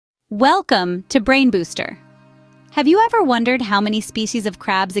Welcome to Brain Booster. Have you ever wondered how many species of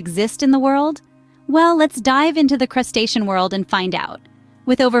crabs exist in the world? Well, let's dive into the crustacean world and find out.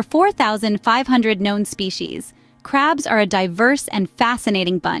 With over 4,500 known species, crabs are a diverse and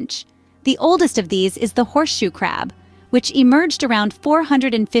fascinating bunch. The oldest of these is the horseshoe crab, which emerged around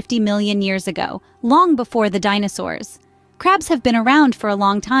 450 million years ago, long before the dinosaurs. Crabs have been around for a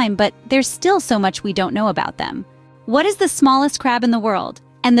long time, but there's still so much we don't know about them. What is the smallest crab in the world?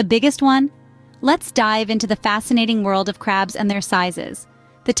 And the biggest one? Let's dive into the fascinating world of crabs and their sizes.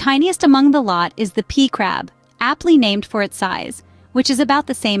 The tiniest among the lot is the pea crab, aptly named for its size, which is about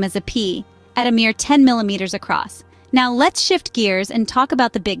the same as a pea, at a mere 10 millimeters across. Now let's shift gears and talk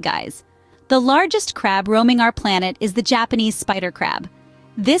about the big guys. The largest crab roaming our planet is the Japanese spider crab.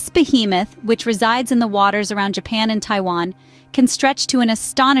 This behemoth, which resides in the waters around Japan and Taiwan, can stretch to an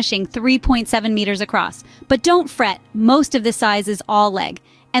astonishing 3.7 meters across. But don't fret, most of the size is all leg,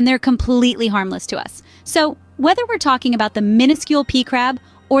 and they're completely harmless to us. So, whether we're talking about the minuscule pea crab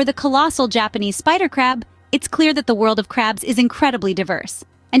or the colossal Japanese spider crab, it's clear that the world of crabs is incredibly diverse.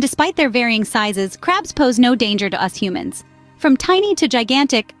 And despite their varying sizes, crabs pose no danger to us humans. From tiny to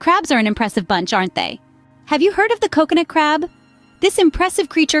gigantic, crabs are an impressive bunch, aren't they? Have you heard of the coconut crab? This impressive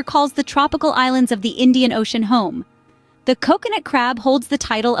creature calls the tropical islands of the Indian Ocean home. The coconut crab holds the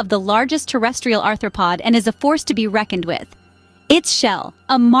title of the largest terrestrial arthropod and is a force to be reckoned with. Its shell,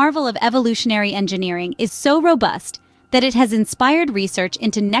 a marvel of evolutionary engineering, is so robust that it has inspired research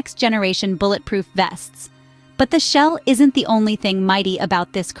into next-generation bulletproof vests. But the shell isn't the only thing mighty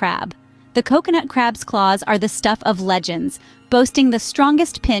about this crab. The coconut crab's claws are the stuff of legends, boasting the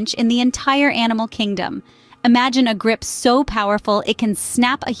strongest pinch in the entire animal kingdom. Imagine a grip so powerful it can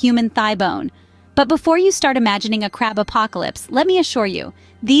snap a human thigh bone. But before you start imagining a crab apocalypse, let me assure you,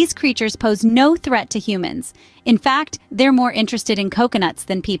 these creatures pose no threat to humans. In fact, they're more interested in coconuts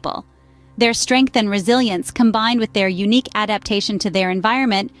than people. Their strength and resilience, combined with their unique adaptation to their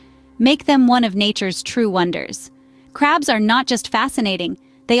environment, make them one of nature's true wonders. Crabs are not just fascinating,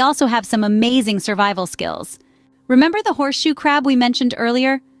 they also have some amazing survival skills. Remember the horseshoe crab we mentioned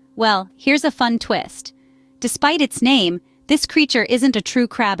earlier? Well, here's a fun twist. Despite its name, this creature isn't a true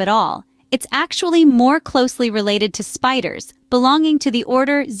crab at all. It's actually more closely related to spiders, belonging to the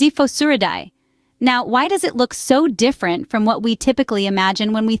order Xiphosauridae. Now, why does it look so different from what we typically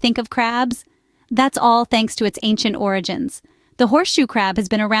imagine when we think of crabs? That's all thanks to its ancient origins. The horseshoe crab has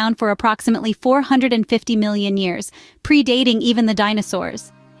been around for approximately 450 million years, predating even the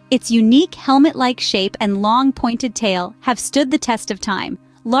dinosaurs. Its unique helmet-like shape and long pointed tail have stood the test of time,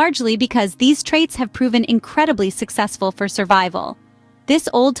 largely because these traits have proven incredibly successful for survival. This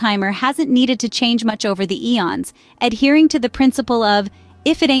old-timer hasn't needed to change much over the eons, adhering to the principle of,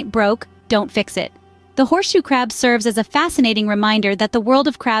 if it ain't broke, don't fix it. The horseshoe crab serves as a fascinating reminder that the world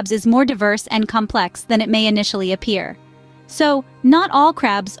of crabs is more diverse and complex than it may initially appear. So, not all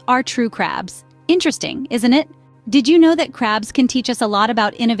crabs are true crabs. Interesting, isn't it? Did you know that crabs can teach us a lot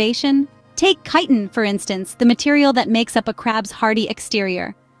about innovation? Take chitin, for instance, the material that makes up a crab's hardy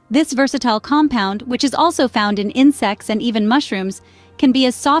exterior. This versatile compound, which is also found in insects and even mushrooms, can be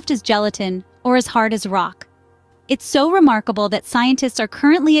as soft as gelatin or as hard as rock. It's so remarkable that scientists are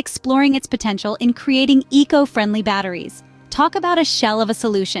currently exploring its potential in creating eco-friendly batteries. Talk about a shell of a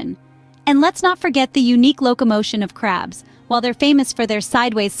solution. And let's not forget the unique locomotion of crabs. While they're famous for their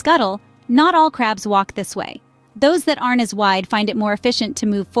sideways scuttle, not all crabs walk this way. Those that aren't as wide find it more efficient to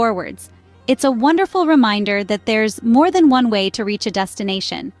move forwards. It's a wonderful reminder that there's more than one way to reach a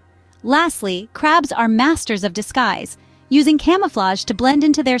destination. Lastly, crabs are masters of disguise, using camouflage to blend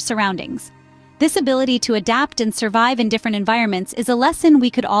into their surroundings. This ability to adapt and survive in different environments is a lesson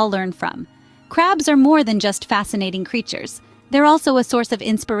we could all learn from. Crabs are more than just fascinating creatures. They're also a source of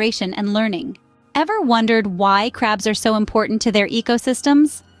inspiration and learning. Ever wondered why crabs are so important to their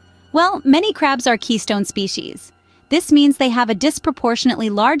ecosystems? Well, many crabs are keystone species. This means they have a disproportionately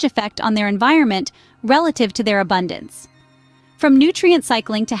large effect on their environment relative to their abundance. From nutrient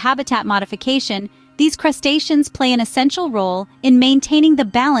cycling to habitat modification, these crustaceans play an essential role in maintaining the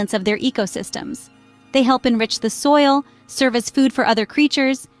balance of their ecosystems. They help enrich the soil, serve as food for other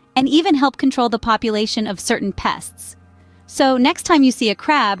creatures, and even help control the population of certain pests. So next time you see a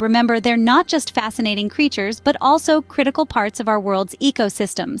crab, remember they're not just fascinating creatures, but also critical parts of our world's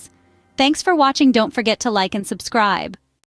ecosystems. Thanks for watching. Don't forget to like and subscribe.